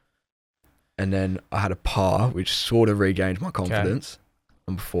 And then I had a par, which sort of regained my confidence.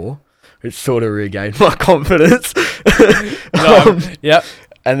 Number 4. Which sort of regained my confidence. Yep.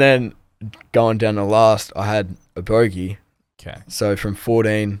 And then going down the last, I had a bogey. Okay. So from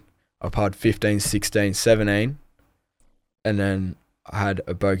 14, I parred 15, 16, 17. And then I had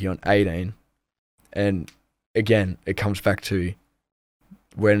a bogey on 18. And again, it comes back to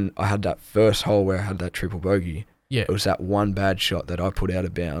when I had that first hole where I had that triple bogey. Yeah. It was that one bad shot that I put out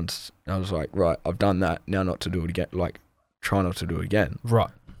of bounds. And I was like, right, I've done that. Now not to do it again. Like, try not to do it again. Right.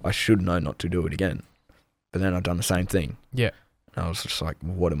 I should know not to do it again. But then I've done the same thing. Yeah. And I was just like,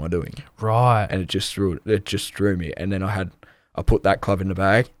 what am I doing? Right. And it just threw me. And then I put that club in the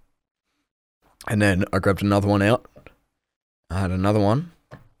bag. And then I grabbed another one out. I had another one.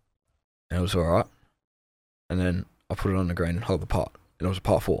 And it was alright. And then I put it on the green and hold the putt. And it was a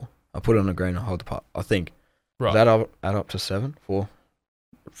par 4. I put it on the green and hold the putt. I think. Right. Does that add up to 7? 4?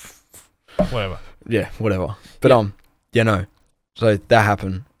 Whatever. Yeah, whatever. But no. So that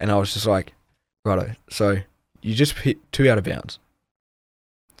happened, and I was just like, righto. So you just hit 2 out of bounds.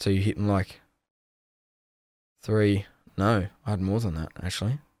 So you're hitting like 3. No, I had more than that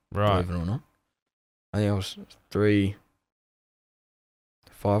actually. Right. Believe it or not. I think I was 3,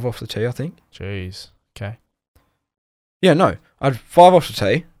 5 off the tee. I think. Jeez. Okay. Yeah, no. I had 5 off the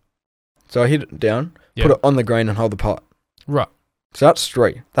tee. So I hit it down, Yeah. put it on the green and hold the putt. Right. So that's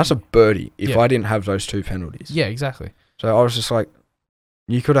 3. That's a birdie if Yeah. I didn't have those 2 penalties. Yeah, exactly. So I was just like,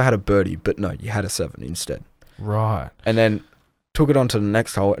 you could have had a birdie, but no, you had a 7 instead. Right. And then took it on to the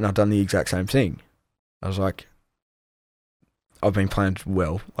next hole, and I've done the exact same thing. I was like, I've been playing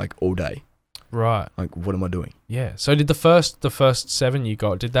well, like, all day. Right. Like, what am I doing? Yeah. So did the first 7 you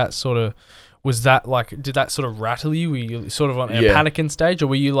got, did that sort of rattle you? Were you sort of on a Yeah. panicking stage, or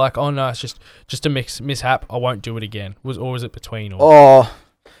were you like, oh no, it's just a mishap, I won't do it again? Was it between? Or Oh,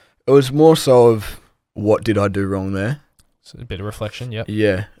 it was more so of what did I do wrong there? so a bit of reflection, yep.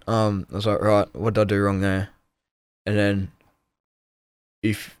 Yeah. I was like, right, what did I do wrong there? And then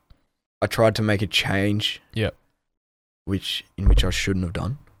if I tried to make a change, Yep. which I shouldn't have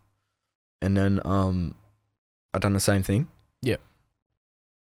done, and then I done the same thing. Yep.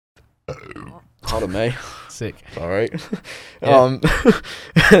 Pardon me. Sick. Sorry. Yeah.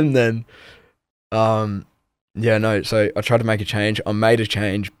 And then yeah, no, so I tried to make a change. I made a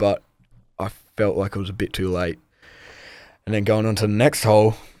change, but I felt like it was a bit too late. And then going on to the next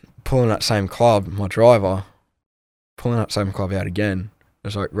hole, pulling that same club, my driver, pulling that same club out again. I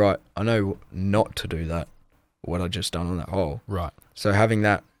was like, right, I know not to do that, what I just done on that hole. Right. So having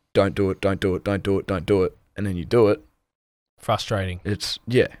that, don't do it, don't do it, don't do it, don't do it, and then you do it, Frustrating. it's,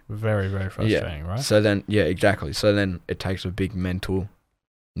 yeah. Very, very frustrating, right? So then, yeah, exactly. So then it takes a big mental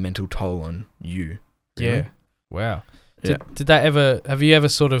toll on you. really. Yeah. Wow. Yeah. Did that ever, have you ever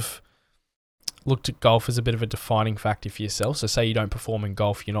sort of looked at golf as a bit of a defining factor for yourself? So say you don't perform in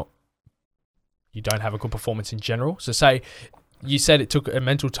golf, you don't have a good performance in general. So say you said it took a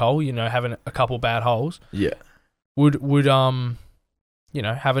mental toll, having a couple bad holes. Yeah. Would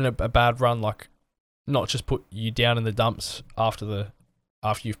having a bad run, like, not just put you down in the dumps after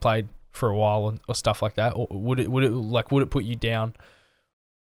you've played for a while or stuff like that, or would it put you down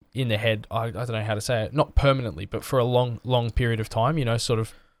in the head? I don't know how to say it, not permanently, but for a long period of time, sort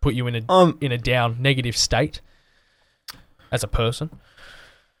of put you in a down negative state as a person?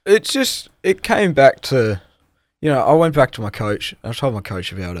 It came back to, I went back to my coach. I told my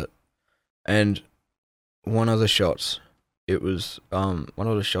coach about it, and one of the shots,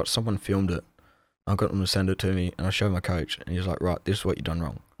 someone filmed it. I got them to send it to me, and I showed my coach, and he was like, right, this is what you done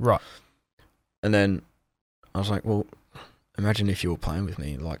wrong. Right. And then I was like, well, imagine if you were playing with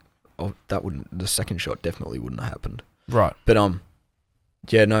me, like, the second shot definitely wouldn't have happened. Right. But,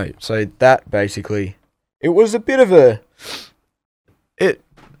 yeah, no, so that basically, it was a bit of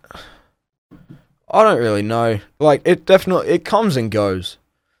I don't really know. Like, it comes and goes.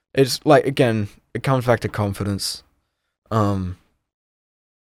 It's like, again, it comes back to confidence.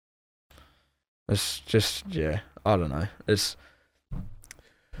 It's just, yeah, I don't know.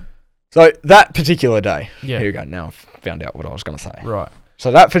 So that particular day, Yeah. here we go, now I've found out what I was going to say. Right.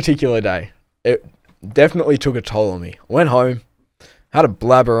 So that particular day, it definitely took a toll on me. Went home, had a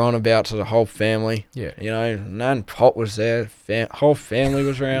blabber on about to the whole family. Yeah. Nan Pot was there, whole family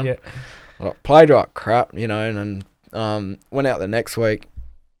was around. Yeah. I played like crap, and went out the next week,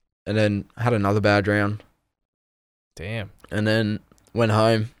 and then had another bad round, Damn. and then went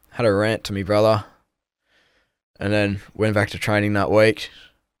home, had a rant to me brother, and then went back to training that week.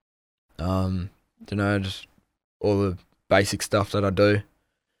 Just all the basic stuff that I do,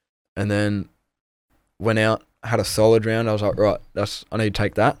 and then went out, had a solid round. I was like, right, I need to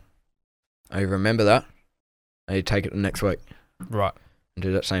take that. I remember that. I need to take it the next week Right. and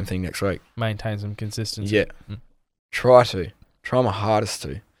do that same thing next week. Maintain some consistency. Yeah. Try my hardest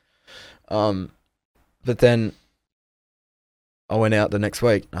to. But then I went out the next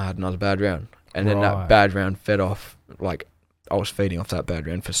week and I had another bad round. And then Right. that bad round fed off, like, I was feeding off that bad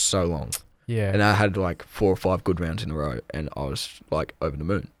round for so long. Yeah. And I had like 4 or 5 good rounds in a row and I was like over the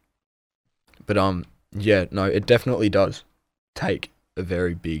moon. But yeah, no, it definitely does take a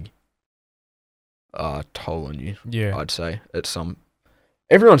very big toll on you. Yeah. I'd say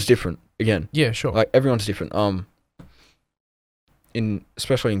everyone's different again. Yeah, sure. Like, everyone's different.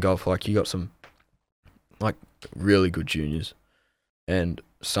 Especially in golf, like, you got some like really good juniors, and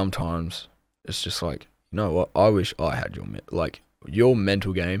sometimes it's just like, you know what? I wish I had your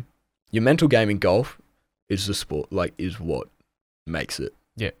mental game. Your mental game in golf is the sport, like, is what makes it.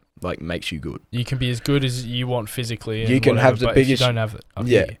 Yeah. Like, makes you good. You can be as good as you want physically. And You can whatever, have the but biggest. If you don't have it. I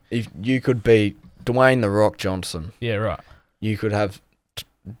Yeah. hear If you could be Dwayne the Rock Johnson, you. Yeah. Right. you could have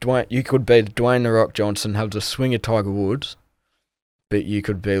Dwayne. You could be Dwayne the Rock Johnson, have the swing of Tiger Woods, but you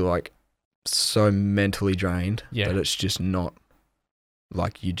could be like so mentally drained that it's just not,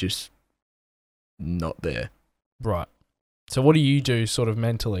 like, you just not there. Right. So what do you do sort of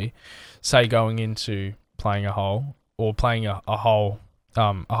mentally, say going into playing a hole or playing a whole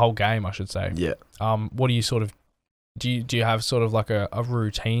game, I should say? Yeah. What do you sort of do you have sort of like a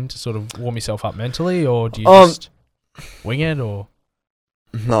routine to sort of warm yourself up mentally, or do you just wing it, or?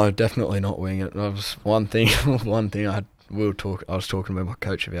 No, definitely not wing it. That was one thing I was talking with my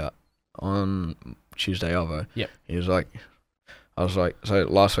coach about on Tuesday Arvo. Yep. He was like, I was like, so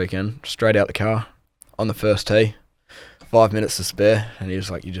last weekend, straight out the car on the first tee, 5 minutes to spare, and he was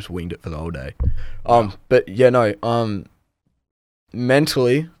like, you just winged it for the whole day. But yeah, no,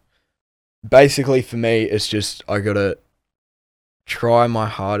 mentally, basically for me, it's just I gotta try my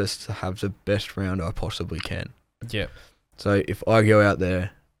hardest to have the best round I possibly can. Yeah. So if I go out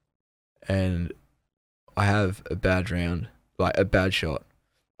there and I have a bad round, like a bad shot,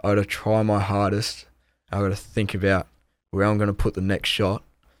 I gotta try my hardest. I gotta think about where I'm gonna put the next shot.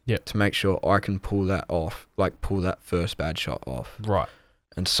 Yep. To make sure I can pull that off, like pull that first bad shot off. Right.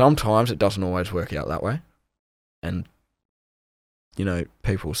 And sometimes it doesn't always work out that way. And, you know,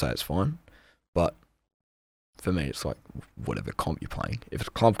 people will say it's fine. But for me, it's like whatever comp you're playing. If it's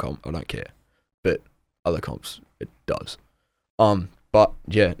a club comp, I don't care. But other comps, it does. But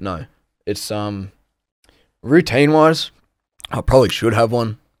yeah, no. It's routine wise, I probably should have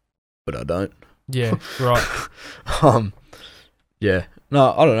one, but I don't. Yeah, right. Yeah.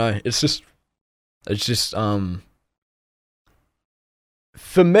 No, I don't know. It's just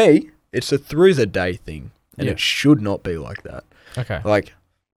for me, it's a through the day thing, and Yeah. it should not be like that. Okay. Like,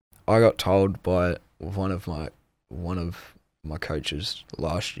 I got told by one of my coaches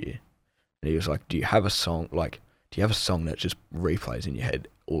last year, and he was like, "Do you have a song that just replays in your head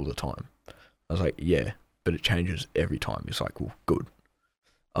all the time?" I was like, "Yeah, but it changes every time." He's like, "Well, good."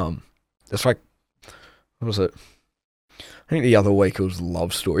 It's like, what was it? I think the other week it was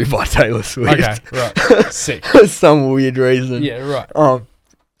Love Story by Taylor Swift. Okay, right. Sick. For some weird reason. Yeah, right. I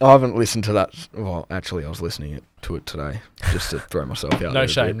haven't listened to that. Well, actually, I was listening to it today just to throw myself out there.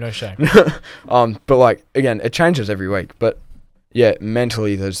 No shame. But like, again, it changes every week. But yeah,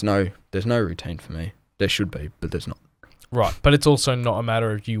 mentally, there's no routine for me. There should be, but there's not. Right, but it's also not a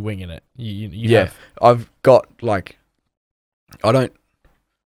matter of you winging it. You Yeah, have, I've got like, I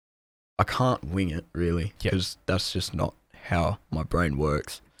can't wing it really because that's just not how my brain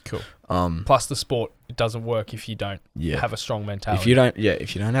works. Cool. Um, Plus the sport, it doesn't work if you don't yeah. have a strong mentality. If you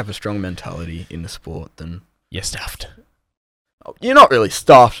don't have a strong mentality in the sport, then You're stuffed. you're not really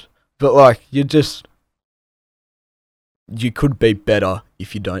stuffed, but like you could be better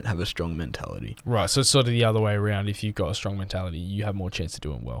if you don't have a strong mentality. Right, so it's sort of the other way around. If you've got a strong mentality, you have more chance of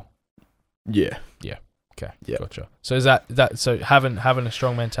doing well. Yeah. Okay, Yeah. gotcha. So is that so having a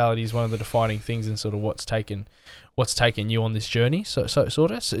strong mentality is one of the defining things in sort of what's taken you on this journey. So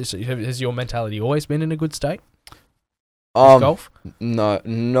has your mentality always been in a good state? With golf?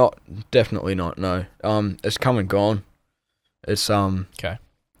 No, definitely not. No. It's come and gone. It's Okay.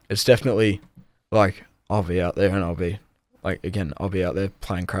 It's definitely like I'll be out there and I'll be out there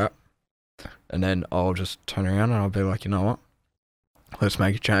playing crap, and then I'll just turn around and I'll be like, you know what? Let's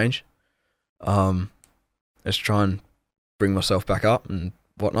make a change. Let's try and bring myself back up and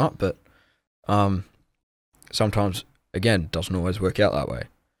whatnot, but sometimes again it doesn't always work out that way.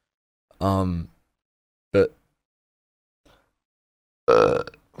 But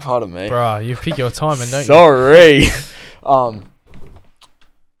pardon me. Bruh, you pick your time and don't you? Sorry. What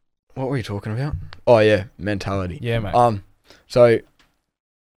were you talking about? Oh yeah, mentality. Yeah, mate. So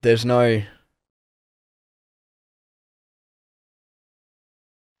there's no.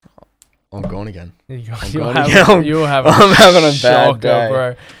 I'm gone again. You're I'm having having a bad day,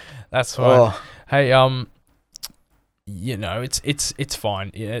 bro. That's fine. Oh, Hey, you know, it's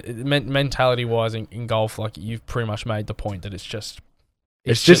fine. Yeah, mentality wise in golf, like you've pretty much made the point that it's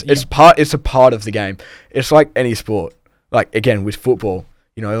a part of the game. It's like any sport. Like again with football,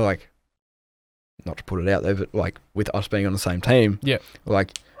 you know, like not to put it out there, but like with us being on the same team, yeah,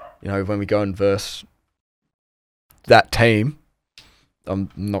 like you know when we go and verse that team, I'm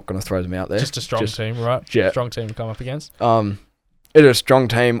not going to throw them out there. just a strong team, right? Yeah. Strong team to come up against. Either a strong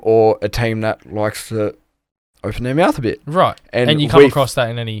team or a team that likes to open their mouth a bit. Right. And you come across that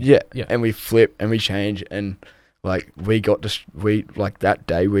in any... Yeah. Yeah. And we flip and we change and like that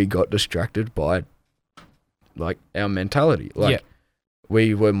day we got distracted by like our mentality. Like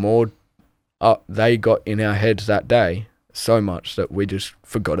we were more they got in our heads that day so much that we just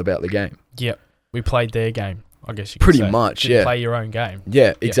forgot about the game. Yeah. We played their game, I guess you could Pretty say. much, Didn't yeah. play your own game.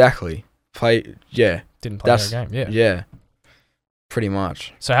 Yeah, exactly. Didn't play their game, yeah. Yeah. Pretty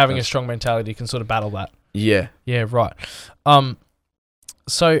much. So having a strong mentality can sort of battle that. Yeah. Yeah, right.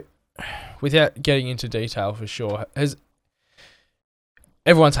 So without getting into detail for sure,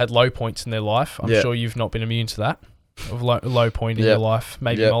 everyone's had low points in their life. I'm Yeah. sure you've not been immune to that. Of low point in Yeah. your life,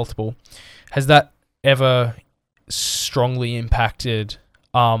 maybe Yeah. multiple. Has that ever strongly impacted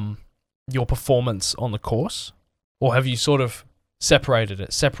your performance on the course, or have you sort of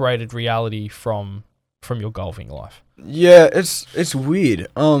separated reality from your golfing life? Yeah, it's weird.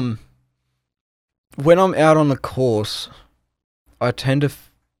 When I'm out on the course, I tend to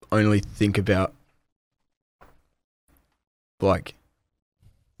only think about like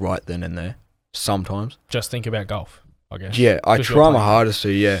right then and there. Sometimes. Just think about golf, I guess. Yeah, I 'Cause you're try my playing. hardest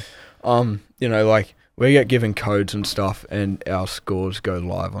to. Yeah. You know, like we get given codes and stuff, and our scores go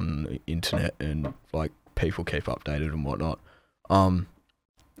live on the internet, and like people keep updated and whatnot.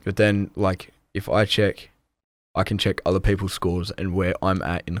 But then like if I can check other people's scores and where I'm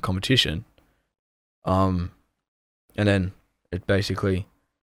at in the competition. And then it basically,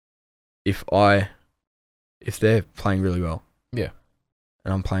 if they're playing really well, Yeah.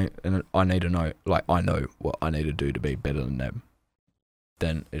 and I'm playing, and I need to know, like I know what I need to do to be better than them,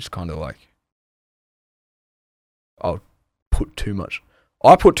 then it's kind of like I put too much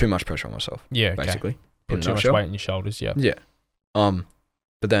pressure on myself. Yeah, okay. Basically, Put in a too much nutshell. weight on your shoulders, yeah. Yeah.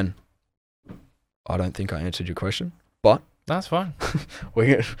 But then I don't think I answered your question. But That's fine.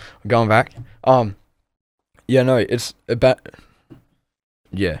 we're going back. Yeah, no, it's about.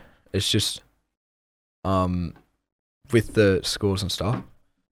 Yeah, it's just. With the scores and stuff,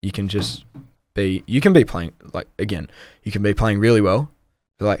 you can be playing like again. You can be playing really well.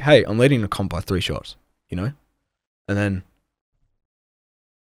 You're like, hey, I'm leading the comp by 3 shots, you know, and then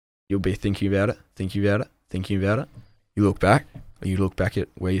you'll be thinking about it. You look back at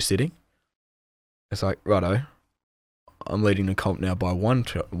where you're sitting. It's like, righto, I'm leading the comp now by one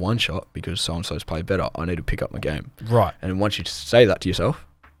shot because so and so's played better. I need to pick up my game. Right. And once you say that to yourself,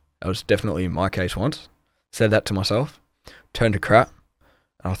 that was definitely in my case once. Said that to myself, turned to crap,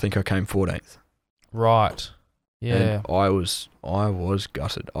 and I think I came 14th. Right. Yeah. And I was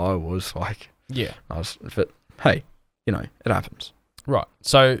gutted. I was like, Yeah. but hey, you know, it happens. Right.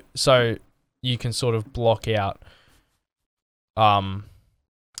 So you can sort of block out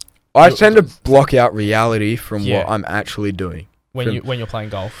I tend to block out reality from Yeah. what I'm actually doing. when you're playing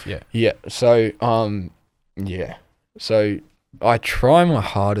golf, yeah. Yeah. So yeah. So I try my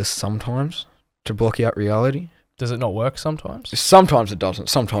hardest sometimes to block out reality. Does it not work sometimes? Sometimes it doesn't.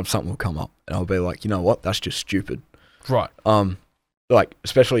 Sometimes something will come up, and I'll be like, you know what? That's just stupid. Right. Like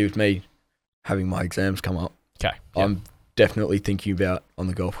especially with me having my exams come up, Okay. Yeah. I'm definitely thinking about on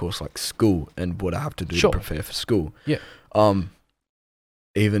the golf course like school and what I have to do Sure. to prepare for school. Yeah.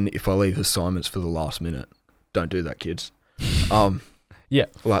 Even if I leave assignments for the last minute, don't do that, kids. Yeah.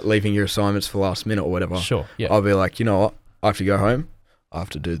 Like leaving your assignments for the last minute or whatever. Sure. Yeah. I'll be like, you know what? I have to go home. I have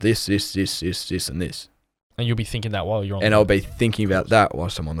to do this, and this. And you'll be thinking that while you're on. And I'll be thinking about that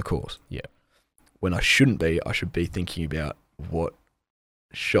whilst I'm on the course. Yeah. When I shouldn't be, I should be thinking about what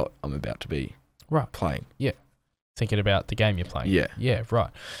shot I'm about to be Right. playing. Thinking about the game you're playing. Yeah. Yeah.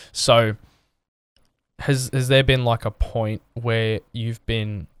 Right. So has there been like a point where you've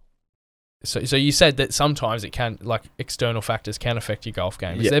been? So you said that sometimes it can, like, external factors can affect your golf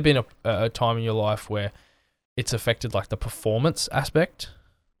game. Has Yeah. there been a time in your life where it's affected like the performance aspect?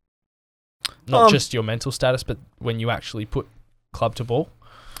 Not just your mental status, but when you actually put club to ball?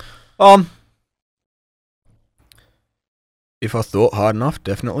 If I thought hard enough,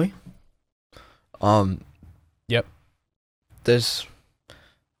 definitely. Yep. There's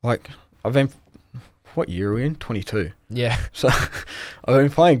like what year are we in? 22. Yeah. So I've been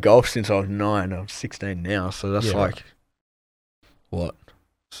playing golf since I was 9. I'm 16 now, so that's Yeah. like what?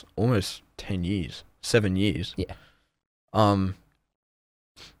 It's almost 10 years, 7 years. Yeah.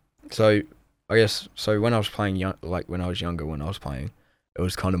 So I guess when I was playing when I was younger, when I was playing, it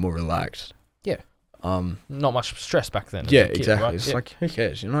was kind of more relaxed. Yeah. Not much stress back then. as Yeah, a kid, exactly. right? It's Yeah. like, who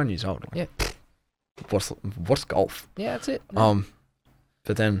cares? You're 9 years old. Like, Yeah. What's golf? Yeah, that's it.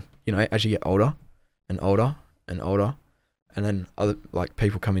 But then, you know, as you get older and older and older, and then other like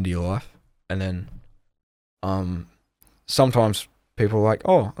people come into your life, and then sometimes people are like,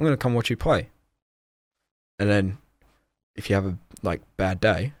 oh, I'm gonna come watch you play. And then if you have a bad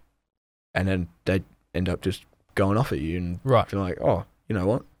day, and then they end up just going off at you, and Right. you're like, oh, you know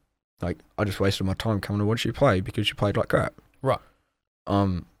what? Like, I just wasted my time coming to watch you play because you played like crap. Right.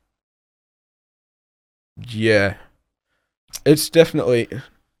 Yeah. There's definitely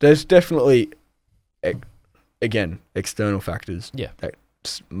again, external factors. Yeah. That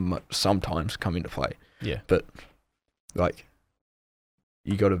sometimes come into play. Yeah. But like,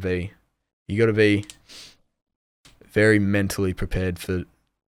 you got to be very mentally prepared for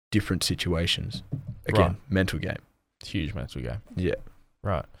different situations. Again, Right. mental game. Huge mental game. Yeah.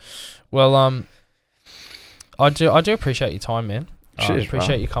 Right. Well, I do appreciate your time, man. Cheers,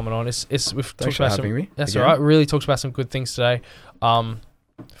 appreciate bro. you coming on. We've Thanks talked for about having some. me. That's again. all right. Really talked about some good things today.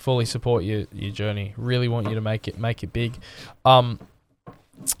 Fully support your journey. Really want you to make it big.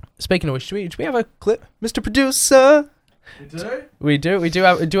 Speaking of which, do we have a clip, Mr. Producer? We do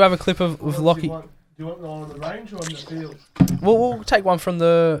have a clip of Lockie. Do you want one on the range or on the field? We'll take one from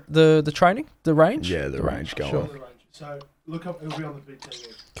the training, the range. Yeah, the range going. Sure. So look up, it'll be on the big TV.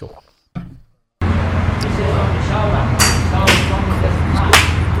 Cool.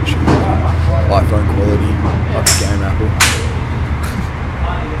 iPhone quality, like a game Apple.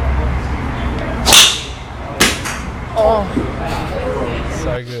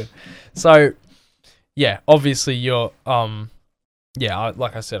 So good. So, yeah, obviously you're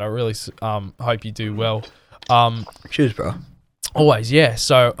like I said, I really hope you do well. Cheers, bro. Always, yeah.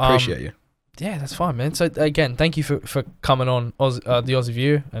 So Appreciate you. Yeah, that's fine, man. So again, thank you for coming on the Aussie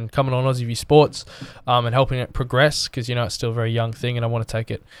View and coming on Aussie View Sports, and helping it progress, because it's still a very young thing, and I want to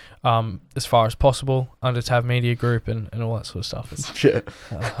take it as far as possible under Tab Media Group and all that sort of stuff. Yeah.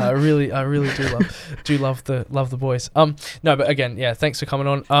 I really do love the boys. No, but again, yeah, thanks for coming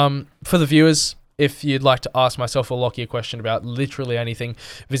on. For the viewers, if you'd like to ask myself or Lockie a question about literally anything,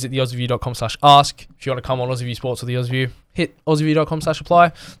 visit theaussieview.com/ask. If you want to come on Aussie View Sports or the Aussie View, hit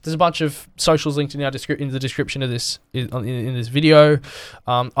aussieview.com/apply. There's a bunch of socials linked in the description of this in this video.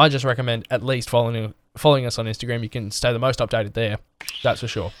 I just recommend at least following us on Instagram. You can stay the most updated there, that's for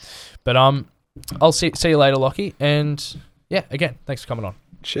sure. But I'll see you later, Lockie. And yeah, again, thanks for coming on.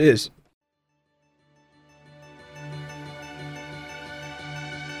 Cheers.